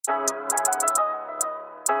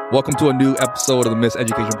Welcome to a new episode of the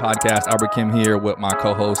Miseducation Podcast. Albert Kim here with my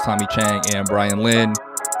co-hosts Tommy Chang and Brian Lin.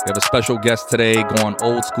 We have a special guest today going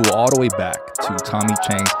old school all the way back to Tommy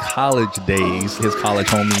Chang's college days. His college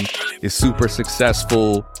homie is super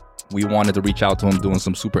successful. We wanted to reach out to him doing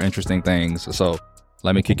some super interesting things. So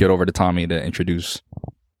let me kick it over to Tommy to introduce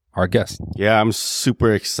our guest. Yeah, I'm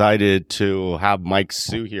super excited to have Mike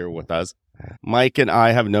Sue here with us. Mike and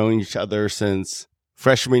I have known each other since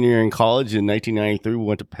freshman year in college in 1993. We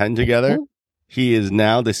went to Penn together. He is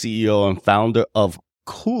now the CEO and founder of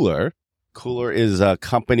Cooler. Cooler is a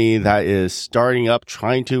company that is starting up,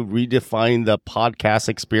 trying to redefine the podcast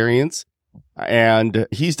experience. And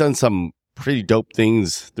he's done some pretty dope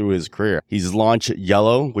things through his career. He's launched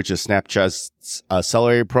Yellow, which is Snapchat's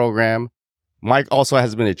accelerator program. Mike also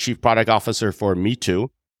has been a chief product officer for Me Too.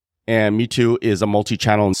 And Me Too is a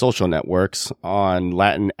multi-channel social networks on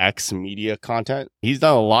Latinx media content. He's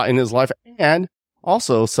done a lot in his life. And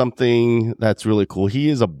also something that's really cool, he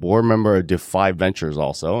is a board member of Defy Ventures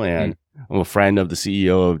also. And I'm a friend of the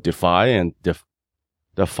CEO of Defy. And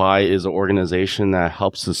Defy is an organization that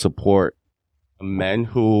helps to support men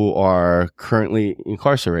who are currently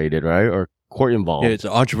incarcerated, right? Or court involved. Yeah, it's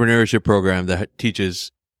an entrepreneurship program that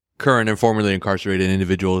teaches current and formerly incarcerated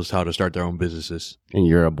individuals how to start their own businesses. And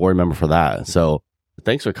you're a board member for that. So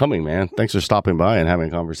thanks for coming, man. Thanks for stopping by and having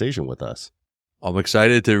a conversation with us. I'm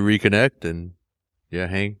excited to reconnect and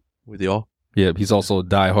hang with y'all. Yeah, he's also a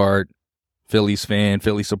diehard Phillies fan,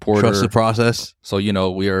 Philly supporter. Trust the process. So,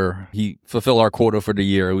 he fulfill our quota for the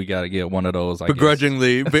year. We got to get one of those.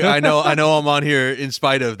 Begrudgingly, but I know I'm on here in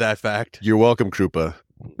spite of that fact. You're welcome, Krupa.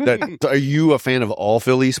 Are you a fan of all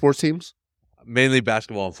Philly sports teams? Mainly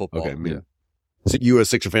basketball and football. Okay, yeah. So you a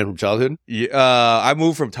Sixer fan from childhood? Yeah, I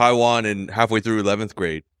moved from Taiwan and halfway through 11th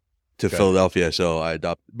grade to Philadelphia, so I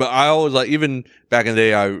adopted. But I always even back in the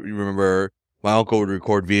day, I remember my uncle would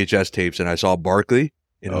record VHS tapes, and I saw Barkley,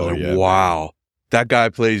 and I was like, wow, that guy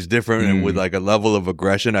plays different and with a level of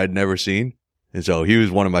aggression I'd never seen. And so he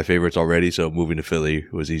was one of my favorites already. So moving to Philly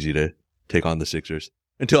was easy to take on the Sixers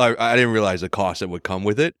until I didn't realize the cost that would come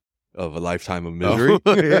with it of a lifetime of misery.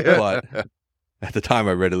 But at the time,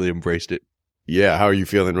 I readily embraced it. Yeah, how are you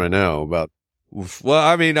feeling right now about? Well,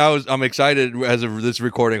 I mean, I'm excited as of this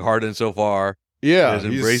recording. Harden so far, yeah,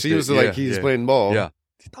 he seems like he's playing ball. Yeah,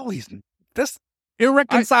 that's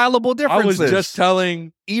irreconcilable differences. I was just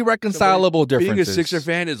telling irreconcilable differences. Being a Sixer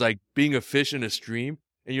fan is like being a fish in a stream,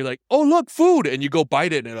 and you're like, oh look, food, and you go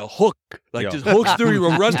bite it, and a hook just hooks through you.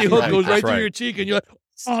 A rusty hook goes right through your cheek, and you're like,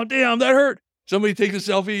 oh damn, that hurt. Somebody takes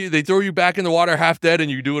a selfie, they throw you back in the water half dead, and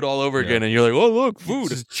you do it all over again. And you're like, oh, look, food.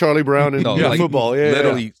 It's Charlie Brown and football. Yeah,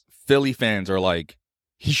 literally, Philly fans are like,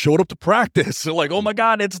 he showed up to practice. They're like, oh my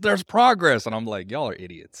God, there's progress. And I'm like, y'all are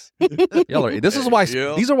idiots. This is why,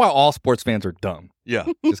 these are why all sports fans are dumb. Yeah.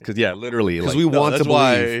 Just because, literally. Because we want to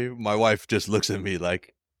believe. Why my wife just looks at me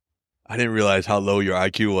like, I didn't realize how low your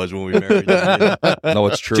IQ was when we married. No,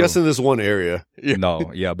 it's true. Just in this one area. Yeah. No,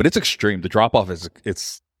 yeah, but it's extreme. The drop-off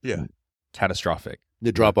it's catastrophic.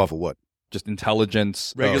 The drop off of what? Just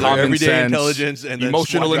intelligence, regular everyday sense, intelligence, and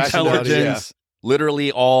emotional intelligence.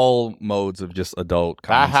 Literally all modes of just adult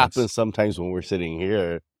common sense. That happens sometimes when we're sitting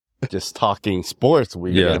here just talking sports.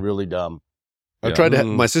 We get really dumb. I've tried to.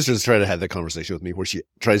 My sister's tried to have that conversation with me where she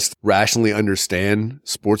tries to rationally understand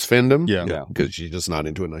sports fandom. Yeah, because she's just not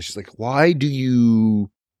into it. And she's like, "Why do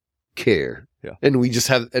you care?" Yeah, and we just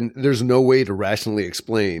have, and there's no way to rationally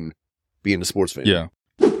explain being a sports fan. Yeah.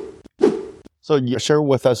 So you share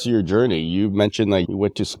with us your journey. You mentioned you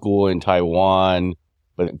went to school in Taiwan,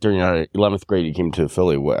 but during your 11th grade, you came to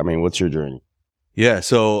Philly. What's your journey? Yeah,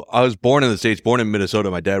 so I was born in the States, born in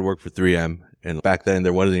Minnesota. My dad worked for 3M, and back then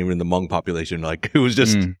there wasn't even the Hmong population. It was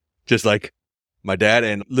just like my dad,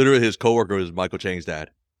 and literally his coworker was Michael Chang's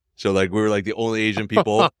dad. So we were the only Asian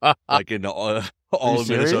people in all of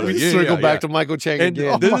Minnesota. Circle back to Michael Chang and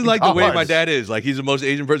again. This is the way my dad is. He's the most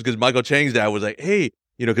Asian person because Michael Chang's dad was like, hey,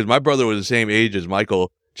 because my brother was the same age as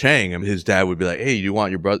Michael Chang, and his dad would be like, hey, you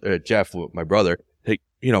want your brother, Jeff, my brother, hey,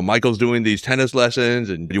 Michael's doing these tennis lessons,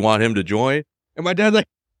 and you want him to join? And my dad's like,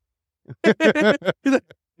 he's like,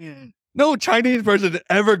 no Chinese person is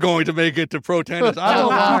ever going to make it to pro tennis. I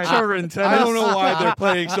don't know why they're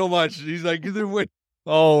playing so much. He's like,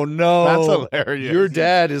 oh no, that's hilarious. Your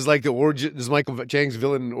dad is like the origin, is Michael Chang's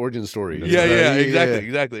villain origin story.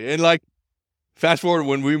 Exactly. And fast forward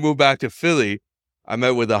when we moved back to Philly, I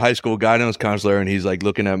met with a high school guidance counselor, and he's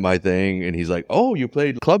looking at my thing, and he's like, oh, you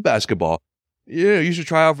played club basketball. Yeah, you should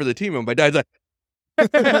try out for the team. And my dad's like,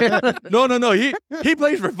 no, he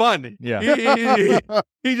plays for fun. Yeah.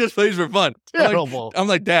 He just plays for fun. Terrible. I'm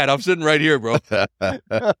like, Dad, I'm sitting right here, bro.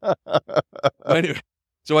 Anyway,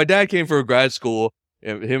 So my dad came for grad school.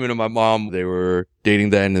 And him and my mom, they were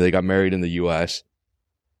dating then, and they got married in the U.S.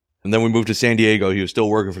 And then we moved to San Diego. He was still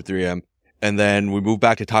working for 3M. And then we moved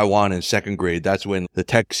back to Taiwan in second grade. That's when the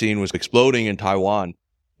tech scene was exploding in Taiwan.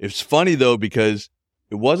 It's funny, though, because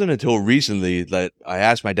it wasn't until recently that I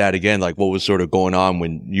asked my dad again, like, what was sort of going on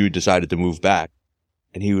when you decided to move back?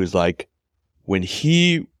 And he was like, when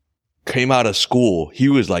he came out of school, he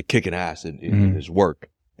was like kicking ass in his work.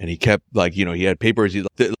 And he kept like, you know, he had papers,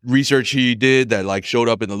 the research he did that like showed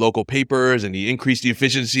up in the local papers, and he increased the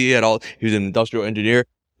efficiency at all. He was an industrial engineer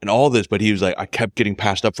and all this, but he was like, I kept getting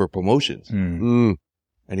passed up for promotions. And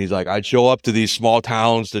he's like, I'd show up to these small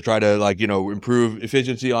towns to try to like, you know, improve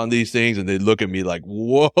efficiency on these things. And they'd look at me like,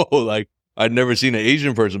 whoa, like I'd never seen an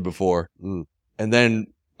Asian person before. And then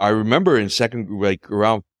I remember in like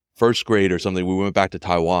around first grade or something, we went back to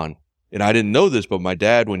Taiwan, and I didn't know this, but my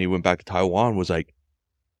dad, when he went back to Taiwan, was like,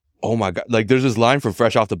 oh my God. Like there's this line from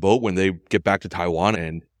Fresh Off the Boat when they get back to Taiwan,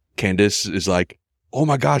 and Candace is like, oh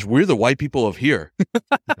my gosh, we're the white people of here.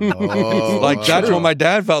 Like that's what my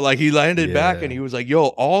dad felt like. He landed back and he was like, yo,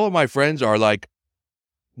 all of my friends are like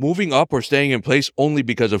moving up or staying in place only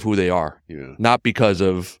because of who they are, not because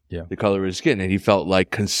of the color of his skin. And he felt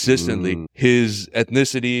like consistently his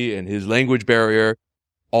ethnicity and his language barrier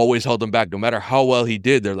always held him back. No matter how well he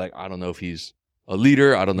did, they're like, I don't know if he's a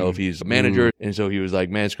leader. I don't know if he's a manager. And so he was like,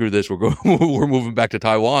 man, screw this. We're moving back to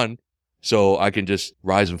Taiwan so I can just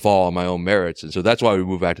rise and fall on my own merits. And so that's why we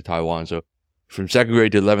moved back to Taiwan. So from second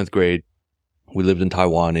grade to 11th grade, we lived in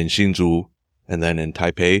Taiwan, in Hsinchu, and then in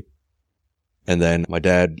Taipei. And then my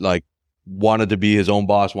dad like wanted to be his own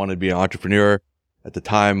boss, wanted to be an entrepreneur. At the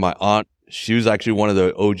time, my aunt, she was actually one of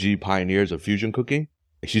the OG pioneers of fusion cooking.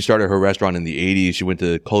 She started her restaurant in the 80s. She went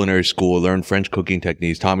to culinary school, learned French cooking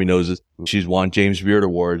techniques. Tommy knows this. She's won James Beard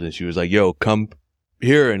Awards, and she was like, yo, come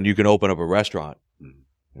here and you can open up a restaurant.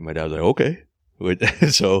 And my dad was like, okay.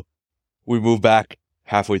 So we moved back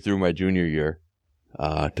halfway through my junior year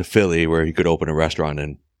to Philly, where he could open a restaurant,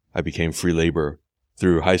 and I became free labor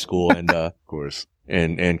through high school and of course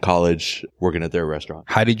and college working at their restaurant.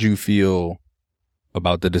 How did you feel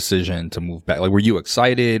about the decision to move back? Like, were you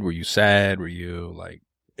excited? Were you sad? Were you like...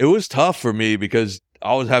 It was tough for me because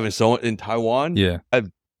I was having in Taiwan. Yeah.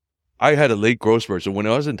 I had a late growth spurt. So when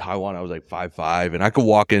I was in Taiwan, I was like 5'5", and I could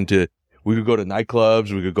walk into, we could go to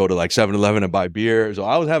nightclubs, we could go to like 7-Eleven and buy beer. So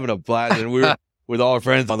I was having a blast, and we were with all our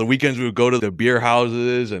friends. On the weekends, we would go to the beer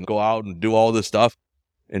houses and go out and do all this stuff.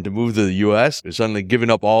 And to move to the U.S., suddenly giving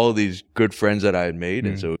up all of these good friends that I had made.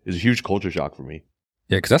 And so it was a huge culture shock for me.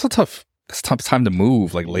 Yeah, because that's a tough time to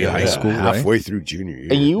move, like late high school, halfway right? through junior year.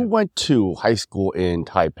 And you went to high school in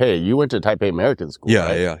Taipei. You went to Taipei American School,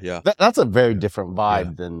 right? Yeah. That's a very different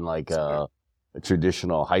vibe than like a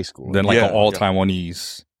traditional high school. Than like an all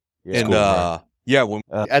Taiwanese And school, when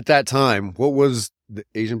at that time, what was the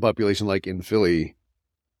Asian population like in Philly?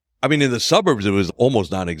 I mean, in the suburbs, it was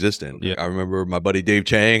almost non-existent. Yeah. I remember my buddy Dave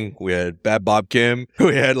Chang. We had Bad Bob Kim.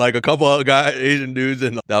 We had like a couple of Asian dudes,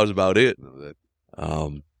 and that was about it.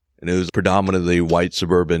 And it was predominantly white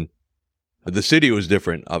suburban. The city was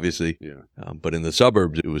different, obviously. But in the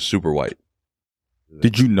suburbs, it was super white.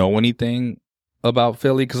 Did you know anything about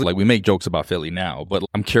Philly? Because like we make jokes about Philly now, but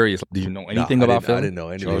I'm curious. Did you know anything about Philly? I didn't know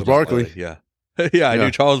anything. Charles Barkley. Yeah. I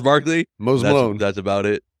knew Charles Barkley. Moses Malone. That's about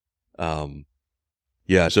it.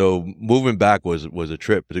 So moving back was a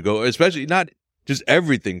trip to go, especially not just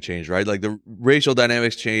everything changed, right? Like the racial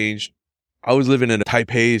dynamics changed. I was living in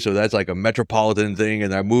Taipei, so that's like a metropolitan thing.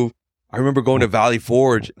 And I remember going to Valley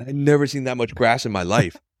Forge. I'd never seen that much grass in my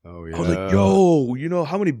life. Oh, yeah. I was like, yo, you know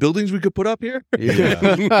how many buildings we could put up here?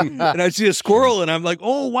 Yeah. And I see a squirrel, and I'm like,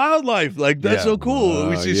 oh, wildlife. Like, that's so cool.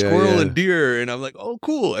 We see squirrel and deer, and I'm like, oh,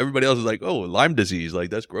 cool. Everybody else is like, oh, Lyme disease. Like,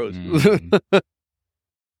 that's gross.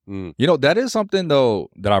 You know, that is something, though,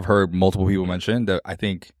 that I've heard multiple people mention that I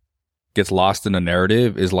think gets lost in the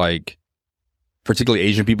narrative is like, particularly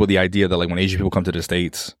Asian people, the idea that like when Asian people come to the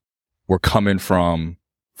States, we're coming from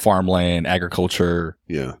farmland, agriculture,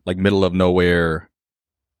 like middle of nowhere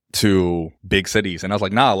to big cities. And I was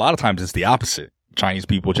like, nah, a lot of times it's the opposite. Chinese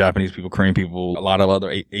people, Japanese people, Korean people, a lot of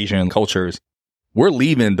other Asian cultures, we're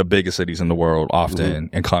leaving the biggest cities in the world often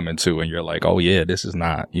and coming to, and you're like, oh yeah, this is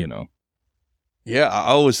not, you know. Yeah, I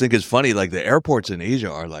always think it's funny. Like the airports in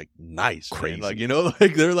Asia are like nice, crazy. Man. Like, you know,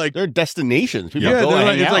 like they're destinations. People go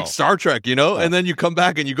like, it's like Star Trek, you know. And then you come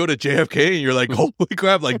back and you go to JFK and you're like, holy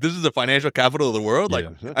crap! Like this is the financial capital of the world. Like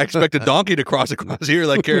I expect a donkey to cross across here,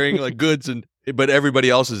 like carrying like goods, but everybody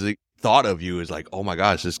else's thought of you is like, oh my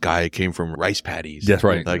gosh, this guy came from rice paddies. That's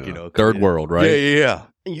right. Like you know, third world, right? Yeah.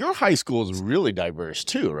 And your high school is really diverse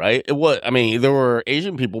too, right? There were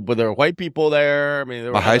Asian people, but there were white people there. I mean,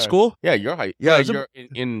 there were My high school? Yeah, your high. Yeah, Yeah, you're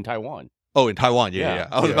in Taiwan. Oh, in Taiwan, Yeah. yeah.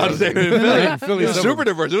 I was Yeah. about to say, Yeah. Philly it was suburb. super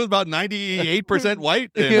diverse. It was about 98%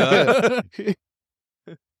 white. And,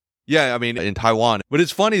 yeah, I mean, in Taiwan. But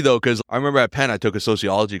it's funny, though, because I remember at Penn, I took a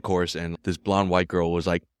sociology course, and this blonde white girl was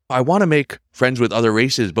like, I want to make friends with other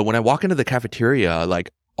races, but when I walk into the cafeteria,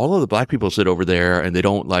 like, all of the black people sit over there, and they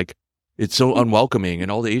don't, like, it's so unwelcoming, and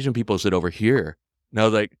all the Asian people sit over here. And I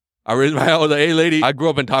was like, I raised my hand. I was like, hey, lady, I grew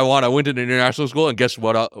up in Taiwan. I went to the international school, and guess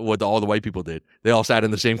what? All the white people did? They all sat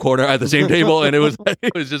in the same corner at the same table, and it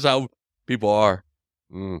was just how people are.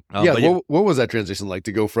 What was that transition like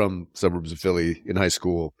to go from suburbs of Philly in high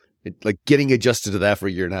school, like getting adjusted to that for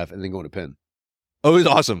a year and a half, and then going to Penn? Oh, it was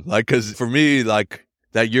awesome. Like, because for me, like,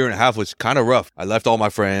 that year and a half was kind of rough. I left all my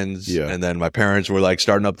friends, and then my parents were like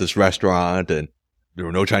starting up this restaurant, and there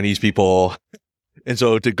were no Chinese people. And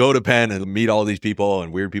so to go to Penn and meet all these people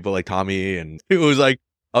and weird people like Tommy, and it was like,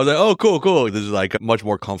 I was like, oh, cool. This is like a much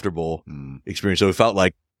more comfortable experience. So it felt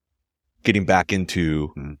like getting back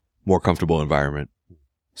into more comfortable environment.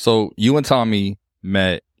 So you and Tommy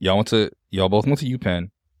met, y'all both went to UPenn.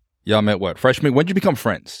 Y'all met what? Freshman? When did you become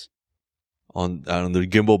friends? On the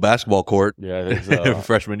Gimbal basketball court. Yeah, I think so.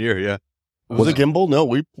 Freshman year, yeah. Was it Gimbal? No,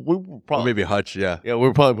 we were Or probably maybe Hutch, yeah. we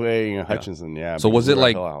were probably playing Hutchinson. Yeah. So was it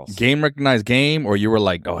like House. game recognized game, or you were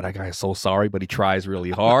like, oh, that guy is so sorry, but he tries really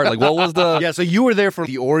hard? Like, what was the? Yeah, so you were there for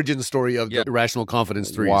the origin story of the Irrational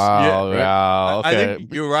Confidence threes. Wow. Yeah, Yeah. Okay. I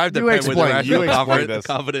think you arrived at You Penn with explain- irrational you explain this.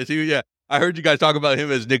 confidence. Yeah. I heard you guys talk about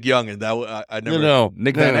him as Nick Young, and that I never. No,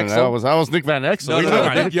 Nick Van Exel? I was Nick Van Exel.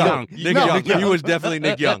 No, Nick Young. Nick No, Young. Nick Young. He was definitely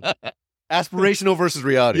Nick Young. Aspirational versus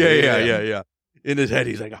reality. Yeah. In his head,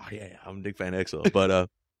 he's like, oh, yeah, I'm Nick Van Exel. But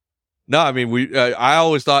no, I mean, I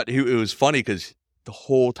always thought it was funny because the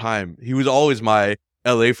whole time he was always my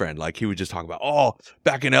LA friend. Like, he would just talk about, oh,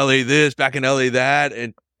 back in LA this, back in LA that.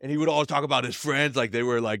 And he would always talk about his friends like they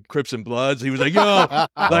were like Crips and Bloods. He was like, yo, like,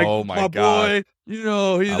 Oh, my my God. boy, he's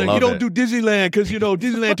like, love you don't it. do Disneyland because,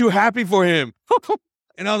 Disneyland too happy for him.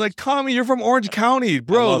 And I was like, Tommy, you're from Orange County,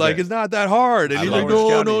 bro. love Like, it. it's not that hard. And I he's love like,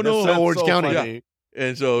 Orange no. County. That's so Orange County. funny.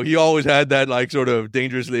 And so he always had that like sort of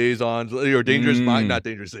dangerous liaisons or dangerous mind, not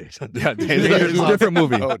dangerous liaisons. Yeah, it's a different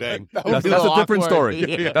movie. Oh, dang. That's a different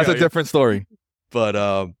story. That's a different story. But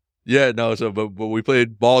but we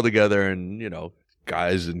played ball together, and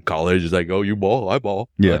guys in college is like, oh, you ball, I ball.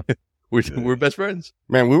 Yeah. We're best friends.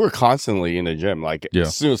 Man, we were constantly in the gym. Like Yeah.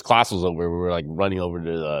 as soon as class was over, we were like running over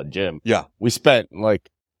to the gym. Yeah. We spent like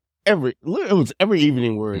every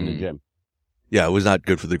evening we were in the gym. Yeah, it was not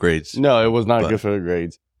good for the grades. No, it was not But- good for the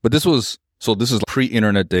grades. But this is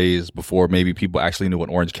pre-internet days, before maybe people actually knew what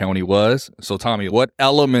Orange County was. So Tommy, what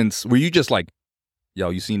elements were you just like, yo,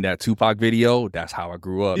 you seen that Tupac video? That's how I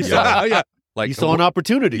grew up. Yeah. Like You saw an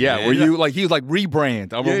opportunity. Yeah, man. were you like, he was like,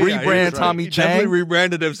 rebrand. I'm Yeah, gonna yeah, he rebrand was Tommy He Chang. definitely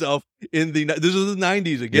rebranded himself this was the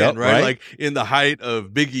 90s again, Yep, right? right. Like in the height of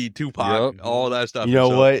Biggie, Tupac, Yep. all that stuff. You know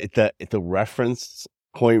And so- what? The reference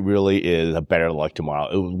point really is a better luck tomorrow.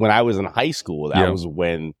 It was when I was in high school. That Yeah. was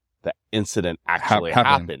when the incident actually happened,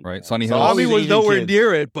 happened. right? Sunny So Hill. all Tommy these was Asian nowhere kids-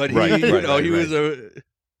 near it, but he, Right, he right, was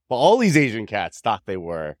But all these Asian cats thought they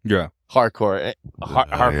were Yeah.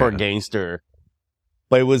 hardcore gangster.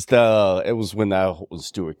 But it was when that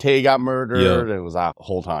Stuart Tay got murdered. Yeah. It was that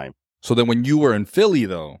whole time. So then when you were in Philly,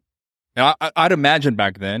 though, and I'd imagine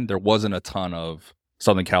back then there wasn't a ton of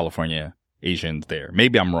Southern California Asians there.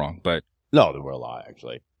 Maybe I'm wrong, but No, there were a lot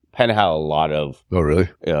actually. Penn had a lot of Oh, really?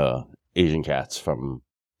 Asian cats from.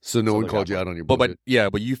 So no one Southern called you out on your but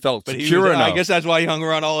bullshit? but you felt But he secure was, enough. I guess that's why he hung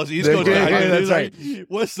around all his East Yeah, Coast yeah, guys. that's He's like,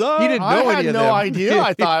 what's up? He didn't know I any had of no them. idea.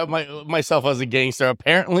 I thought myself as a gangster.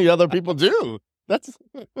 Apparently, other people do. That's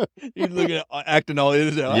He's looking at acting all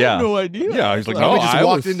innocent. I Yeah. have no idea. Yeah, he's like, Tommy no, just I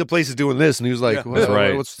walked was- into places doing this, and he was like, Yeah. "What- That's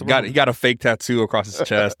right. What's the He got a fake tattoo across his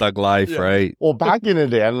chest, Thug Life, Yeah. right? well. Back in the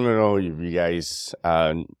day, I don't know if you guys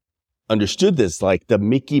understood this. Like the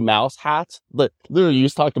Mickey Mouse hats. Literally, you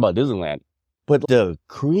just talked about Disneyland, but the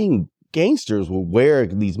Korean gangsters would wear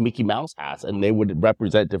these Mickey Mouse hats, and they would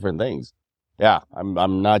represent different things. Yeah,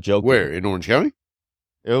 I'm not joking. Where in Orange County?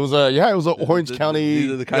 It was Orange County.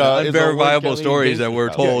 These are the kind of it's a Orange unverifiable County stories that gangster we're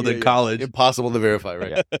house. told Yeah, in yeah. college. Impossible to verify,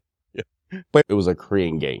 right? But it was a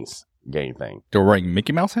Korean gang thing. They were wearing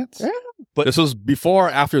Mickey Mouse hats? Yeah. But- this was before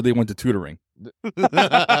or after they went to tutoring.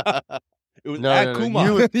 It was No, at no, no.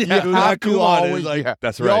 Kumon. You- Yeah, it was at Kumon. It was always, like, yeah.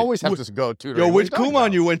 That's You right. always have to go to. yo, which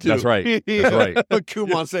Kumon you went to? That's right. That's right.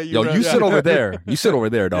 Kumon said Yo, you sit over there. You sit over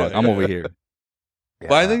there, dog. Yeah, I'm yeah. over here.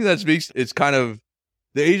 But I think that speaks, it's kind of,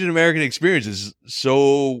 the Asian American experience is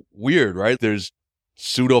so weird, right? There's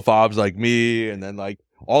pseudo-fobs like me, and then like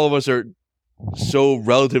all of us are so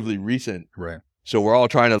relatively recent. Right. So we're all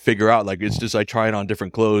trying to figure out, like, it's just like trying on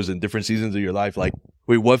different clothes in different seasons of your life. Like,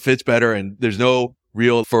 wait, what fits better? And there's no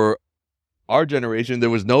real, for our generation, there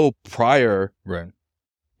was no prior, Right.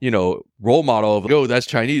 Role model of, oh, that's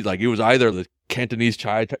Chinese. Like, it was either the Cantonese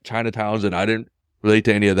Chinatowns, and I didn't relate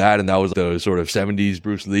to any of that. And that was the sort of 70s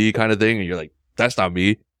Bruce Lee kind of thing. And you're like, that's not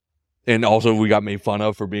me. And also we got made fun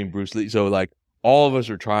of for being Bruce Lee. So like all of us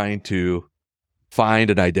are trying to find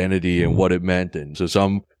an identity and what it meant. And so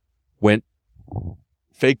some went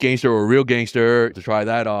fake gangster or real gangster to try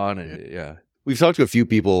that on. And yeah. We've talked to a few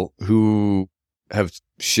people who have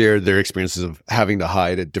shared their experiences of having to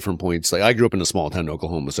hide at different points. Like I grew up in a small town in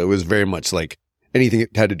Oklahoma, so it was very much like anything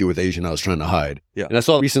that had to do with Asian, I was trying to hide. Yeah. And I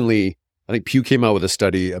saw recently, I think Pew came out with a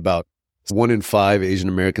study about 1 in 5 Asian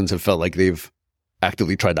Americans have felt like they've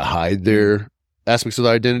actively tried to hide their aspects of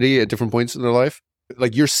their identity at different points in their life.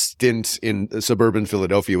 Like your stint in suburban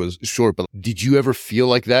Philadelphia was short, but did you ever feel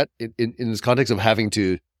like that in this context of having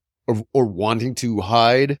to or wanting to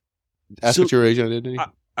hide aspects of your Asian identity?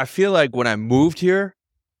 I feel like when I moved here,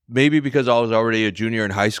 maybe because I was already a junior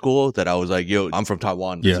in high school, that I was like, yo, I'm from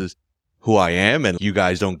Taiwan. This is who I am, and you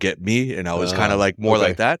guys don't get me. And I was kind of like more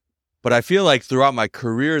like that. But I feel like throughout my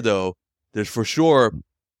career, though, there's for sure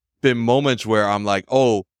been moments where I'm like,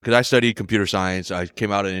 oh, because I studied computer science. I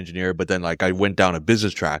came out an engineer, but then like I went down a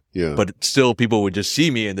business track. Yeah. But still people would just see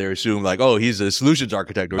me and they assume like, oh, he's a solutions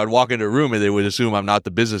architect. Or I'd walk into a room and they would assume I'm not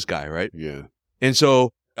the business guy, right? Yeah. And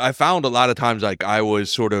so I found a lot of times like I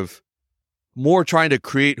was sort of more trying to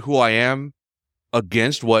create who I am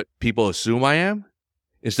against what people assume I am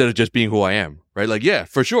instead of just being who I am, right? Like, yeah,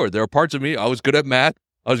 for sure. There are parts of me. I was good at math.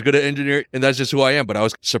 I was good at engineering, and that's just who I am. But I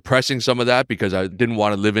was suppressing some of that because I didn't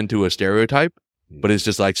want to live into a stereotype. But it's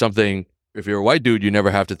just like something, if you're a white dude, you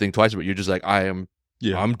never have to think twice about it. You're just like, I'm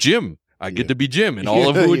Jim. I get to be Jim and all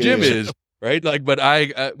of who Jim is, right? Like, but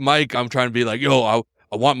Mike, I'm trying to be like, yo,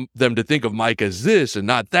 I want them to think of Mike as this and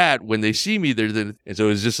not that. When they see me, and so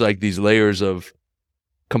it's just like these layers of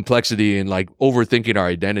complexity and like overthinking our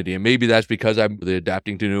identity. And maybe that's because I'm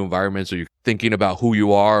adapting to new environments, so you're thinking about who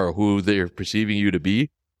you are or who they're perceiving you to be.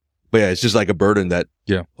 But yeah, it's just like a burden that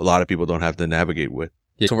a lot of people don't have to navigate with.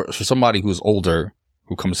 Yeah. So for somebody who's older,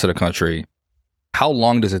 who comes to the country, how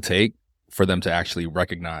long does it take for them to actually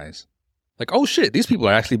recognize, like, oh shit, these people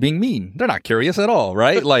are actually being mean. They're not curious at all,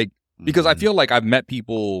 right? Like, because I feel like I've met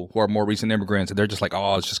people who are more recent immigrants and they're just like,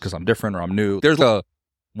 oh, it's just because I'm different or I'm new. There's a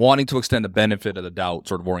wanting to extend the benefit of the doubt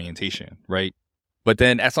sort of orientation, right? But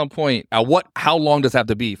then at some point, how long does it have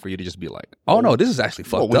to be for you to just be like, oh no, this is actually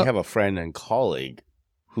fucked up? We have a friend and colleague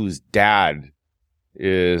whose dad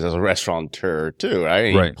is a restaurateur too,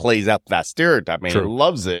 right? He plays up that stereotype, man. He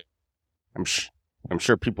loves it. I'm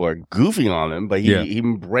sure people are goofing on him, but he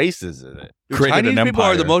embraces it. Chinese people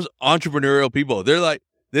are the most entrepreneurial people. They're like,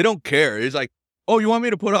 they don't care. It's like, oh, you want me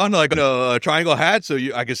to put on like a triangle hat so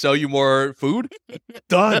I can sell you more food?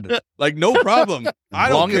 Done. Like, no problem. I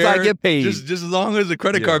don't care. As long as I get paid. Just as long as the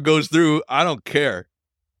credit card goes through, I don't care.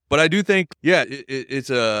 But I do think, it's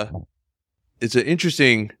an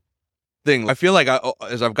interesting thing. I feel like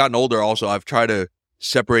as I've gotten older also, I've tried to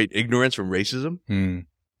separate ignorance from racism.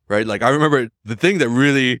 Right? Like, I remember the thing that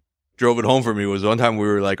really drove it home for me was one time we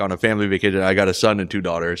were like on a family vacation. I got a son and 2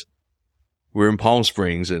 daughters. We're in Palm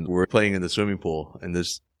Springs and we're playing in the swimming pool, and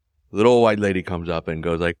this little white lady comes up and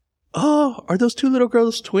goes like, oh, are those 2 little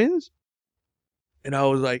girls twins? And I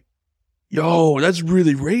was like, yo, that's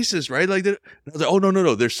really racist, right? Like, I was like, oh,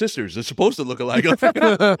 no, they're sisters. They're supposed to look alike.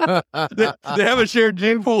 they have a shared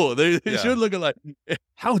gene pool. They should look alike.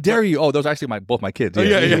 How dare you? Oh, those are actually both my kids.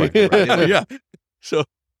 Yeah. So,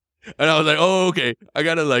 and I was like, oh, okay. I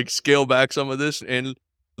got to like scale back some of this. And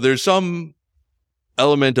there's some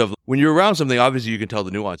element of when you're around something, obviously you can tell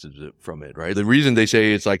the nuances from it, right? The reason they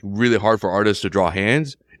say it's like really hard for artists to draw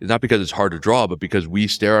hands is not because it's hard to draw, but because we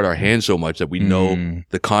stare at our hands so much that we know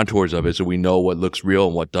the contours of it, so we know what looks real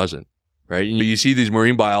and what doesn't, right? And you see these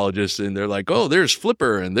marine biologists and they're like, oh, there's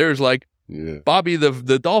Flipper and there's like Bobby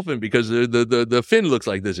the dolphin because the fin looks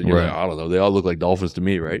like this, and you're like, I don't know, they all look like dolphins to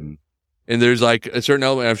me, right? And there's like a certain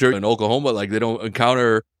element, I'm sure in Oklahoma, like they don't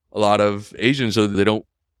encounter a lot of Asians, so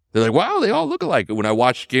they're like, wow, they all look alike. When I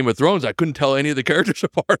watched Game of Thrones, I couldn't tell any of the characters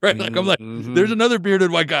apart, right? Like, I'm like, there's another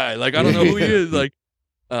bearded white guy. Like, I don't know who he is. Like,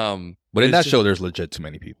 but in that show, there's legit too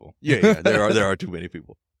many people. Yeah, there are too many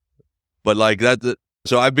people. But like that,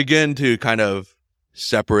 so I begin to kind of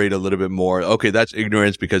separate a little bit more. Okay, that's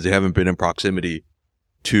ignorance because they haven't been in proximity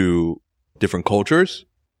to different cultures.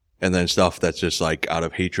 And then stuff that's just like out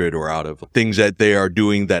of hatred or out of things that they are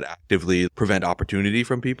doing that actively prevent opportunity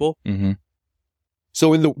from people.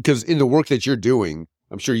 So because in the work that you're doing,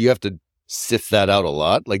 I'm sure you have to sift that out a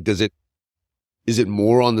lot. Like, is it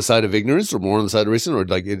more on the side of ignorance or more on the side of reason, or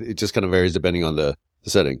like it just kind of varies depending on the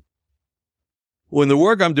setting? When the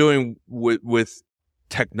work I'm doing with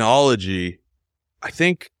technology, I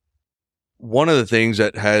think one of the things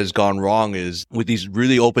that has gone wrong is with these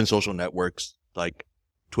really open social networks like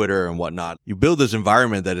Twitter and whatnot, you build this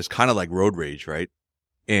environment that is kind of like road rage, right?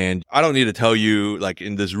 And I don't need to tell you, like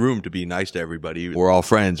in this room, to be nice to everybody. We're all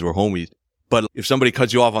friends, we're homies. But if somebody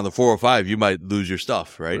cuts you off on the 405, you might lose your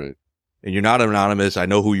stuff, right? And you're not anonymous. I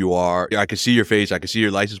know who you are. I can see your face. I can see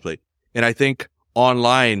your license plate. And I think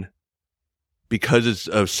online, because it's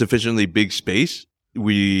a sufficiently big space,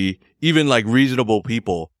 even like reasonable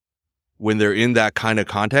people, when they're in that kind of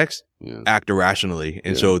context, act irrationally.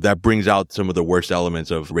 And so that brings out some of the worst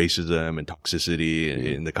elements of racism and toxicity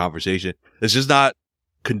in the conversation. It's just not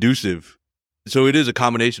conducive. So it is a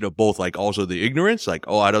combination of both, like also the ignorance, like,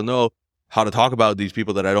 oh, I don't know how to talk about these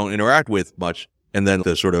people that I don't interact with much. And then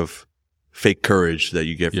the sort of fake courage that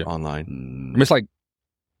you get online. I mean, it's like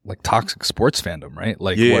toxic sports fandom, right?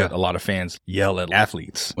 Like what a lot of fans yell at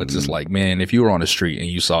athletes. It's just like, man, if you were on the street and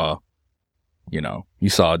you saw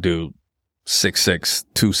a dude 6'6",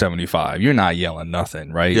 275, you're not yelling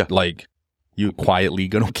nothing, right? Yeah. Like you quietly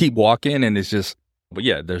gonna keep walking, and it's just, but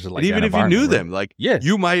yeah, there's like, and even if you knew them, like,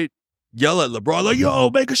 you might yell at LeBron, like, yo,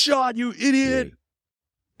 make a shot, you idiot. Yeah.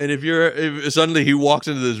 And if suddenly he walks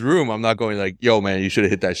into this room, I'm not going like, yo, man, you should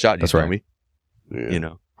have hit that shot. That's right. Me. Yeah. You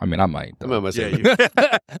know, I mean, I might. I might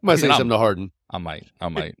say something to Harden. I might.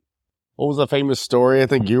 What was the famous story? I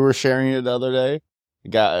think you were sharing it the other day.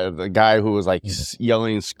 The guy who was like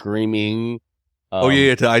yelling, screaming.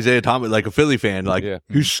 To Isaiah Thomas, like a Philly fan, like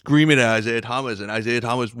who's screaming at Isaiah Thomas, and Isaiah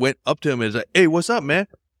Thomas went up to him and was like, "Hey, what's up, man?"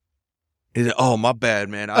 He said, "Oh, my bad,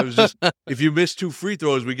 man. I was just if you miss 2 free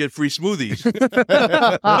throws, we get free smoothies."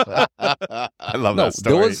 I love that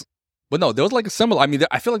story. There was like a similar. I mean,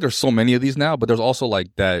 I feel like there's so many of these now, but there's also like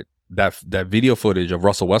that video footage of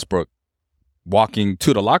Russell Westbrook walking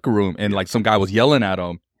to the locker room, and like some guy was yelling at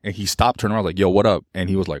him. And he stopped, turned around, like, "Yo, what up?" And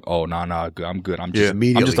he was like, "Oh, nah, I'm good. I'm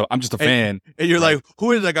just a fan." And you're like,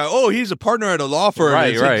 "Who is that guy?" "Oh, he's a partner at a law firm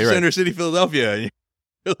in Center City, Philadelphia." And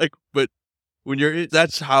you're like, but when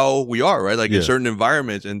that's how we are, right? Like in certain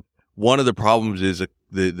environments. And one of the problems is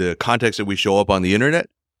the context that we show up on the internet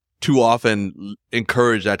too often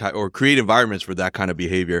encourage that type or create environments for that kind of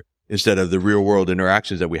behavior instead of the real world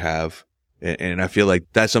interactions that we have. And I feel like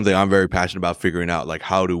that's something I'm very passionate about figuring out. Like,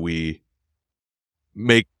 how do we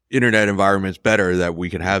make internet environments better that we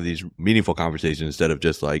can have these meaningful conversations instead of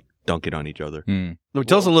just like dunking on each other. No,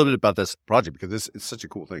 tell us a little bit about this project, because it's such a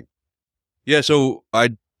cool thing. Yeah. So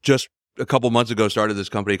I just a couple months ago started this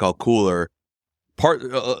company called Cooler,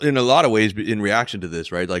 in a lot of ways in reaction to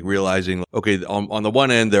this, right? Like realizing, okay, on the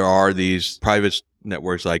one end, there are these private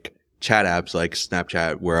networks like chat apps like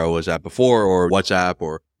Snapchat, where I was at before, or WhatsApp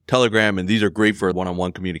or Telegram. And these are great for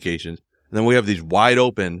one-on-one communications. And then we have these wide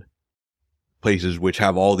open places which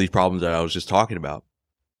have all these problems that I was just talking about.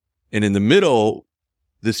 And in the middle,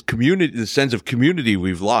 this sense of community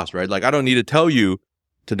we've lost, right? Like, I don't need to tell you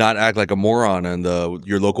to not act like a moron in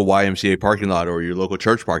your local YMCA parking lot or your local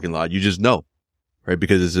church parking lot. You just know, right?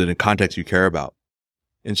 Because it's in a context you care about.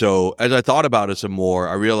 And so as I thought about it some more,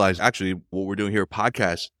 I realized actually what we're doing here,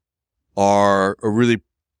 podcasts are a really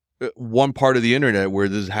one part of the internet where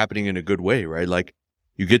this is happening in a good way, right? Like,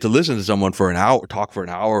 you get to listen to someone for an hour, talk for an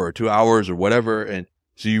hour or 2 hours or whatever. And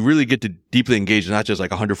so you really get to deeply engage. It's not just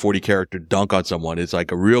like 140 character dunk on someone. It's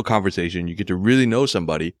like a real conversation. You get to really know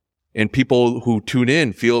somebody, and people who tune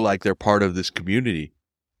in feel like they're part of this community.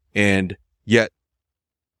 And yet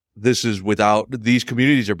these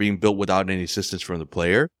communities are being built without any assistance from the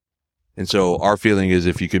player. And so our feeling is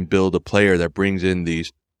if you can build a player that brings in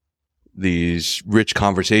these rich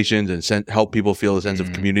conversations and help people feel a sense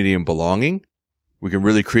of community and belonging, we can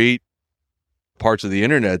really create parts of the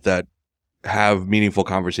internet that have meaningful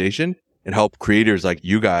conversation and help creators like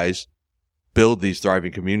you guys build these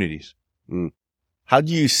thriving communities. How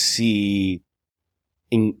do you see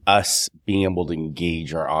in us being able to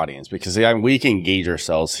engage our audience? Because we can engage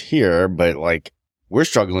ourselves here, but like we're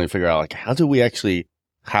struggling to figure out like how do we actually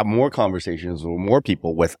have more conversations with more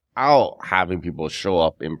people without having people show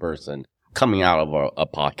up in person coming out of a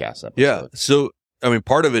podcast episode? Yeah. So, I mean,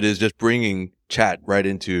 part of it is just bringing chat right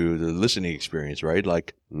into the listening experience, right?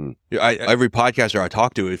 Like every podcaster I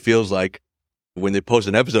talk to, it feels like when they post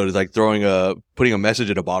an episode, it's like putting a message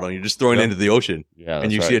in a bottle and you're just throwing it into the ocean. Yeah, and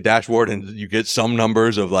you see a dashboard and you get some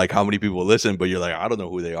numbers of like how many people listen, but you're like, I don't know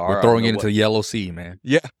who they are. We're throwing it into the Yellow Sea, man.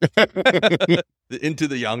 Yeah. Into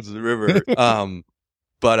the Yangtze River.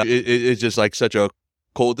 But it's just like such a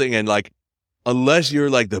cool thing. And like unless you're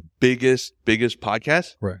like the biggest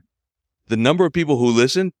podcast, Right. the number of people who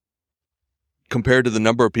listen compared to the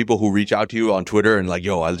number of people who reach out to you on Twitter and like,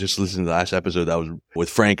 yo, I just listened to the last episode that was with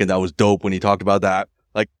Frank and that was dope when he talked about that.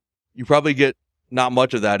 Like, you probably get not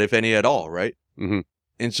much of that, if any at all, right? Mm-hmm.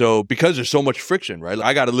 And so because there's so much friction, right? Like,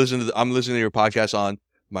 I got to I'm listening to your podcast on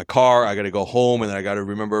my car. I got to go home and then I got to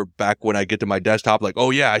remember back when I get to my desktop, like,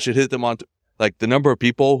 oh yeah, I should hit them on. Like, the number of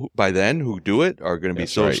people by then who do it are going to be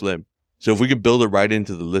so slim. So if we can build it right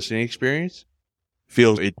into the listening experience,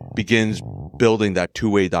 it begins building that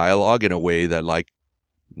two-way dialogue in a way that like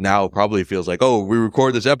now probably feels like, oh, we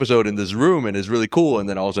record this episode in this room and it's really cool. And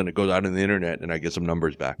then all of a sudden it goes out on the internet and I get some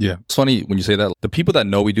numbers back. Yeah. It's funny when you say that. The people that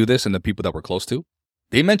know we do this and the people that we're close to,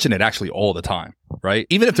 they mention it actually all the time, right?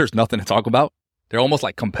 Even if there's nothing to talk about, they're almost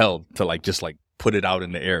like compelled to like just like put it out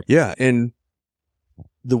in the air. Yeah. And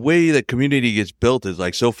the way that community gets built is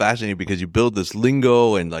like so fascinating because you build this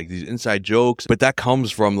lingo and like these inside jokes, but that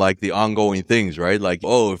comes from like the ongoing things, right? Like,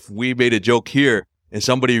 oh, if we made a joke here and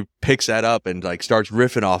somebody picks that up and like starts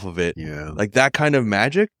riffing off of it, like that kind of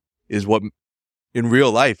magic is what in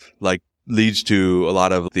real life like leads to a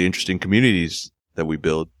lot of the interesting communities that we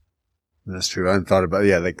build. That's true. I hadn't thought about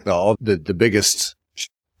like all the biggest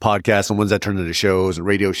podcasts and ones that turn into shows and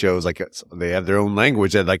radio shows, like they have their own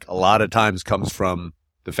language that like a lot of times comes from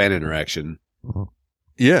the fan interaction.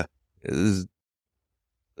 Yeah. This is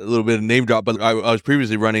a little bit of name drop, but I was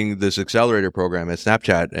previously running this accelerator program at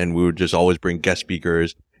Snapchat, and we would just always bring guest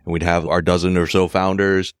speakers, and we'd have our dozen or so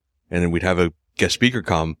founders, and then we'd have a guest speaker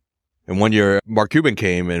come. And one year, Mark Cuban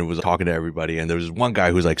came and was talking to everybody, and there was one guy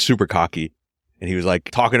who was like super cocky, and he was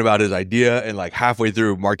like talking about his idea, and like halfway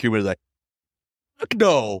through, Mark Cuban was like, "Fuck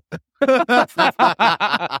no."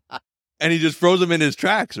 And he just froze him in his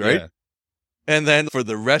tracks, right? Yeah. And then for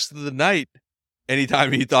the rest of the night,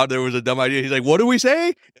 anytime he thought there was a dumb idea, he's like, "What do we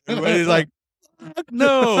say?" Everybody's like,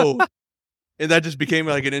 "No." And that just became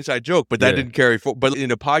like an inside joke, but that didn't carry forward. But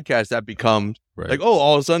in a podcast, that becomes like, oh,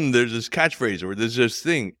 all of a sudden there's this catchphrase or there's this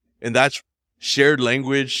thing. And that's shared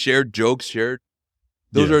language, shared jokes,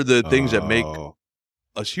 those are the things that make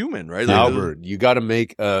us human, right? Like, Albert, you got to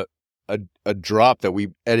make a drop that we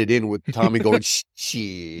edit in with Tommy going, shit.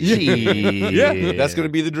 Yeah. That's going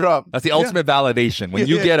to be the drop. That's the ultimate validation. When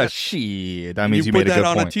you get a shit, that means you made a good point. You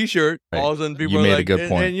put that on a t-shirt, all of a sudden people are made like, a good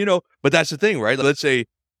point. And you know, but that's the thing, right? Let's say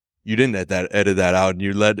you didn't edit that out and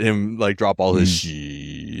you let him like drop all his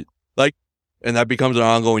shit. Like, and that becomes an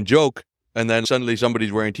ongoing joke. And then suddenly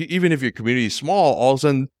somebody's wearing even if your community is small, all of a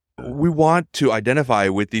sudden we want to identify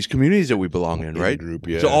with these communities that we belong in, right? Group,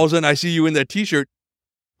 yeah. So all of a sudden I see you in that t-shirt.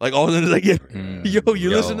 Like all of a sudden it's like, yo, you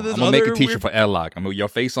listen to this. I'm gonna make a t-shirt for L-Lock. I'm gonna your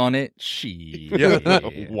face on it.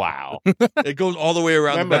 Wow. It goes all the way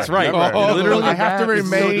around the back. That's right. Remember? Literally, I have to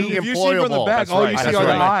remain If you see from the employable. back, That's all right. you see That's are the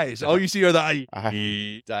right. eyes. All you see are the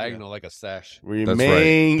eyes. Diagonal like a sash.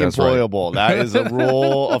 Remain That's right. employable. That is a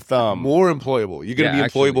rule of thumb. More employable. You're going to be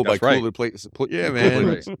employable by actually, cooler places. Yeah,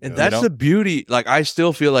 man. And that's the beauty. Like, I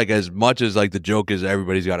still feel like as much as like the joke is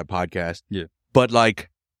everybody's got a podcast. Yeah. But like,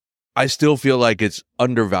 I still feel like it's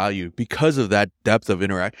undervalued because of that depth of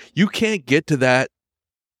interaction. You can't get to that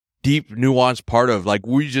deep, nuanced part of like,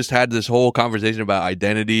 we just had this whole conversation about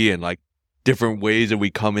identity and like different ways that we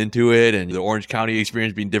come into it and the Orange County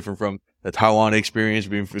experience being different from the Taiwan experience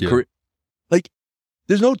being from Korea. Like,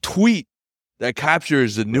 there's no tweet that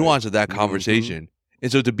captures the nuance of that conversation.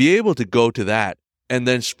 And so to be able to go to that and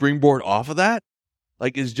then springboard off of that,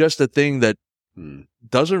 like, is just a thing that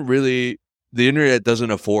doesn't really, the internet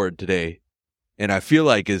doesn't afford today. And I feel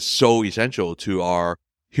like is so essential to our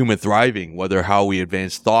human thriving, whether how we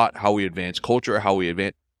advance thought, how we advance culture, how we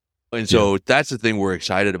advance. And so that's the thing we're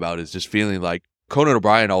excited about, is just feeling like Conan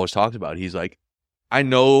O'Brien always talks about. He's like, I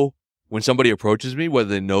know when somebody approaches me, whether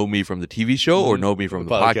they know me from the TV show or know me from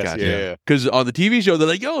the podcast. Yeah. Because on the TV show, they're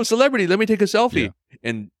like, yo, celebrity, let me take a selfie.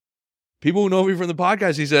 And people who know me from the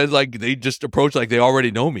podcast, he says, like, they just approach like they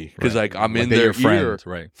already know me. Because like I'm in their ear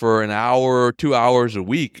for an hour or 2 hours a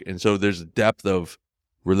week. And so there's a depth of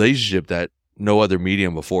relationship that no other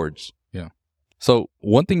medium affords. Yeah. So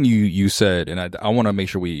one thing you said, and I want to make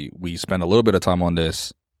sure we spend a little bit of time on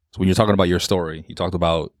this. So when you're talking about your story, you talked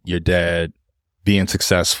about your dad being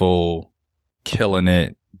successful, killing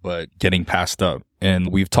it, but getting passed up.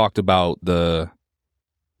 And we've talked about the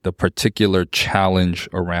particular challenge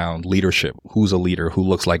around leadership. Who's a leader? Who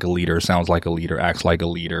looks like a leader? Sounds like a leader? Acts like a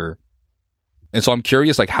leader? And so I'm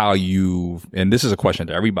curious, like, how and this is a question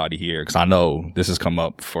to everybody here, because I know this has come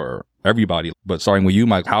up for everybody, but starting with you,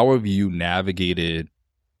 Mike, how have you navigated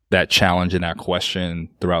that challenge and that question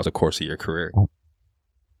throughout the course of your career?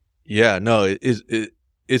 Yeah, no, it's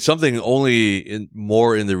it's something only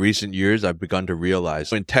more in the recent years I've begun to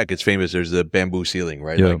realize. In tech, it's famous. There's the bamboo ceiling,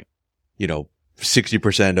 right? Yeah. Like,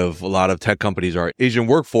 60% of a lot of tech companies are Asian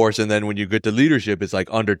workforce. And then when you get to leadership, it's like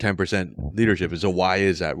under 10% leadership. And so why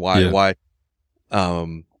is that? Why?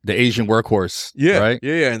 The Asian workhorse. Yeah. Right?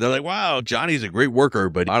 Yeah. And they're like, wow, Johnny's a great worker,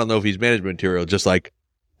 but I don't know if he's management material, just like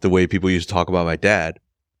the way people used to talk about my dad.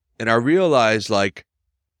 And I realized like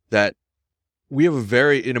that we have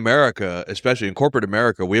in America, especially in corporate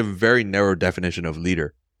America, we have a very narrow definition of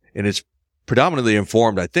leader. And it's predominantly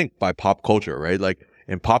informed, I think, by pop culture, right? Like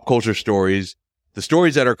in pop culture stories, the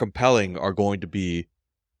stories that are compelling are going to be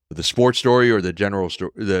the sports story or the general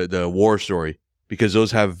story, the war story, because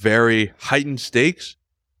those have very heightened stakes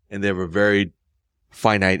and they have a very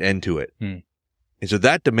finite end to it. And so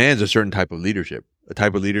that demands a certain type of leadership, a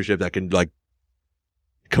type of leadership that can like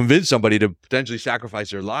convince somebody to potentially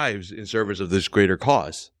sacrifice their lives in service of this greater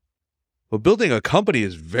cause. But building a company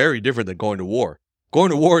is very different than going to war.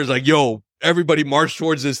 Going to war is like, yo, everybody march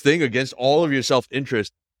towards this thing against all of your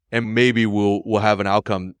self-interest, and maybe we'll have an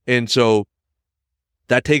outcome. And so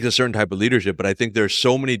that takes a certain type of leadership. But I think there's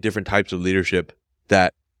so many different types of leadership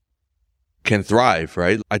that can thrive,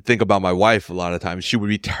 right? I think about my wife a lot of times. She would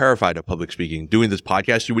be terrified of public speaking. Doing this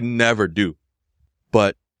podcast, she would never do.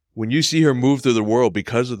 But when you see her move through the world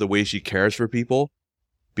because of the way she cares for people,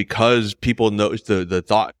 because people know the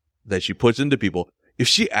thought that she puts into people, if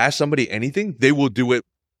she asks somebody anything, they will do it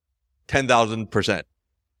 10,000%.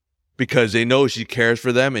 Because they know she cares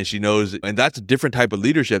for them and she knows, and that's a different type of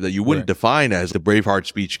leadership that you wouldn't define as the Braveheart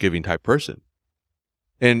speech giving type person.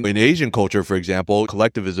 And in Asian culture, for example,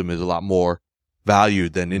 collectivism is a lot more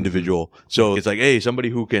valued than individual. So it's like, hey, somebody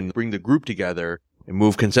who can bring the group together and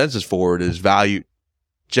move consensus forward is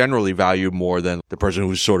generally valued more than the person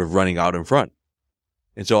who's sort of running out in front.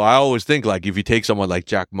 And so I always think like if you take someone like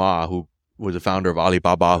Jack Ma, who was the founder of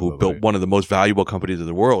Alibaba, who built one of the most valuable companies in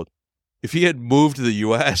the world, if he had moved to the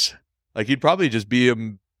US, like he'd probably just be a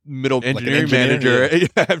middle engineering manager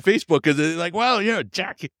at Facebook, because it's like, well,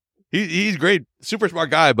 Jack, he's great, super smart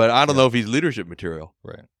guy, but I don't know if he's leadership material.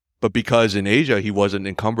 Right. But because in Asia he wasn't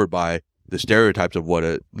encumbered by the stereotypes of what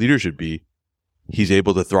a leader should be, he's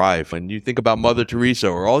able to thrive. And you think about Mother Teresa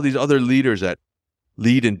or all these other leaders that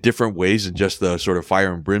lead in different ways than just the sort of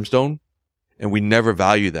fire and brimstone, and we never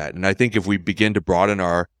value that. And I think if we begin to broaden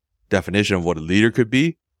our definition of what a leader could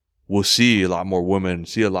be, we'll see a lot more women,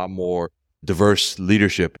 see a lot more diverse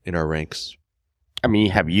leadership in our ranks. I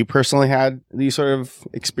mean, have you personally had these sort of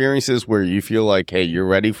experiences where you feel like, hey, you're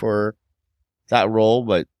ready for that role,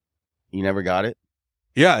 but you never got it?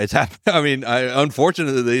 Yeah, it's happened. I mean,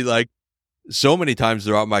 unfortunately, like so many times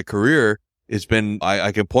throughout my career, it's been,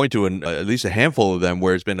 I can point to at least a handful of them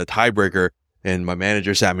where it's been a tiebreaker, and my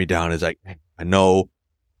manager sat me down and is like, I know,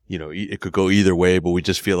 it could go either way, but we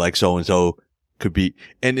just feel like so-and-so could be.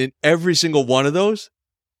 And in every single one of those,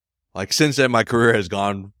 like since then, my career has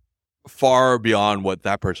gone far beyond what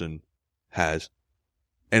that person has.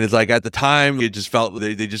 And it's like at the time, it just felt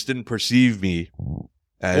they just didn't perceive me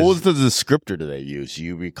as. What was the descriptor that they used? Do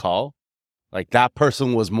you recall? Like that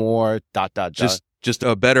person was more ... Just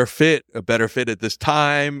a better fit at this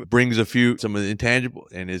time, brings some of the intangible.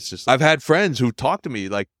 And it's just, I've had friends who talk to me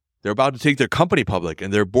like they're about to take their company public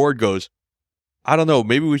and their board goes, I don't know,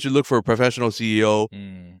 maybe we should look for a professional CEO,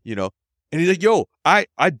 And he's like, yo, I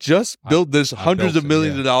just built this hundreds of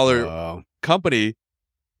millions of dollar company,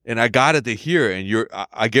 and I got it to here. And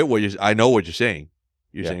I get I know what you're saying.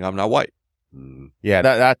 You're saying I'm not white. Yeah,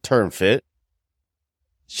 that term fit,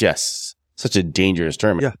 just such a dangerous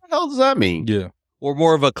term. Yeah. What the hell does that mean? Yeah. Or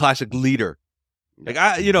more of a classic leader. Like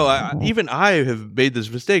even I have made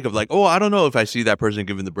this mistake of like, oh, I don't know if I see that person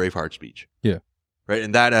giving the Braveheart speech. Yeah. Right.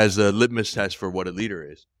 And that as a litmus test for what a leader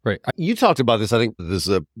is. Right. You talked about this. I think this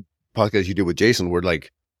is a podcast you did with Jason, where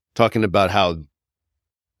like talking about how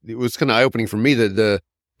it was kind of eye opening for me that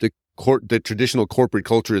the traditional corporate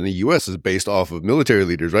culture in the U.S. is based off of military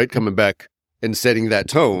leaders, right? Coming back and setting that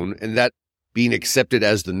tone, and that being accepted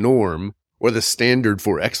as the norm or the standard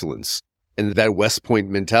for excellence. And that West Point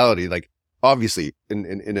mentality, like obviously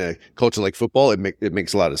in a culture like football, it